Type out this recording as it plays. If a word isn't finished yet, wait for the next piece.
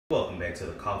Welcome back to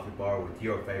the Coffee Bar with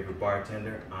your favorite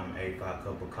bartender. I'm A5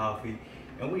 Cup of Coffee,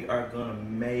 and we are gonna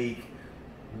make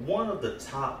one of the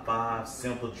top 5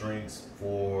 simple drinks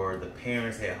for the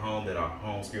parents at home that are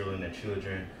homeschooling their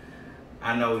children.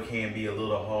 I know it can be a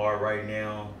little hard right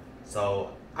now,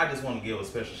 so I just want to give a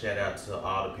special shout out to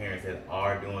all the parents that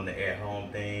are doing the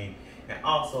at-home thing, and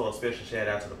also a special shout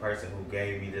out to the person who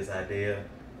gave me this idea.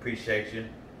 Appreciate you.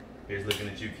 Here's looking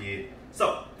at you, kid.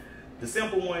 So, the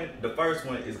simple one, the first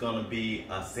one is gonna be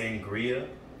a sangria.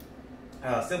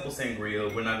 Simple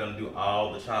sangria. We're not gonna do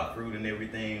all the chopped fruit and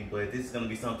everything, but this is gonna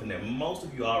be something that most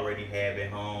of you already have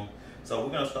at home. So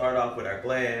we're gonna start off with our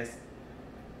glass,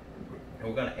 and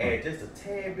we're gonna add just a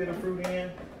tad bit of fruit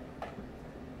in,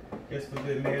 just for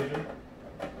good measure.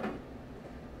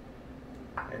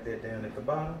 Add that down at the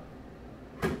bottom.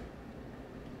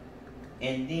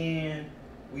 And then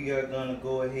we are gonna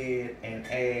go ahead and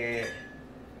add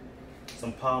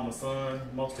some Paul Masson.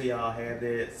 Most of y'all have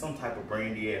that. Some type of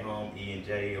brandy at home,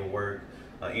 E&J or work,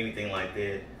 anything like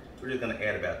that. We're just gonna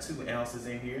add about 2 ounces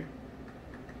in here.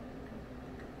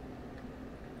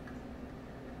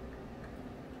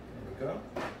 There we go.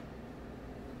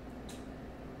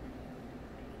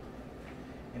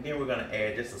 And then we're gonna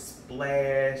add just a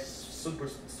splash,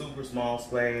 super small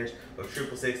splash of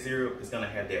triple sec syrup. It's gonna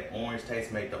have that orange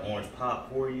taste, make the orange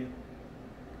pop for you.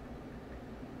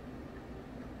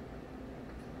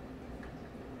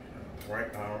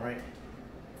 All right.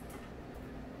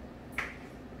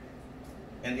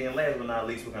 And then last but not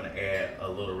least, we're gonna add a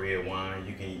little red wine.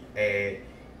 You can add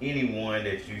any one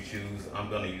that you choose. I'm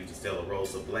gonna use the Stella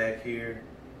Rosa Black here.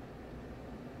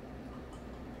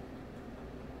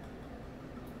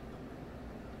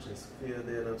 Just fill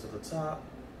that up to the top.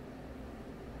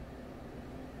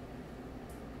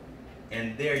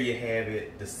 And there you have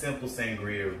it, the simple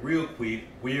sangria, real quick,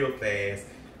 real fast,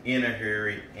 in a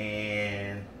hurry,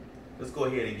 and let's go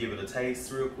ahead and give it a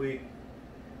taste real quick.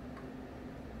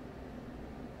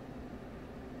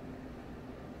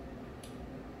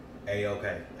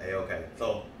 A-okay.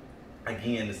 So,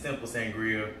 again, the simple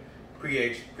sangria.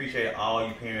 Appreciate all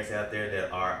you parents out there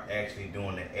that are actually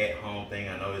doing the at-home thing.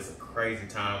 I know it's a crazy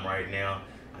time right now.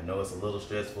 I know it's a little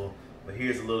stressful, but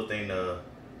here's a little thing to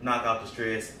knock out the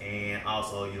stress, and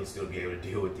also you'll still be able to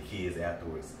deal with the kids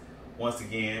afterwards. Once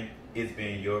again, it's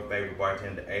been your favorite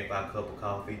bartender, A5 Cup of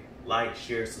Coffee. Like,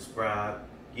 share, subscribe,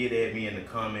 get at me in the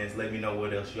comments. Let me know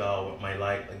what else y'all might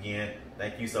like. Again,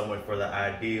 thank you so much for the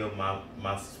idea.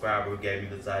 My subscriber who gave me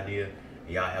this idea.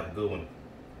 Y'all have a good one.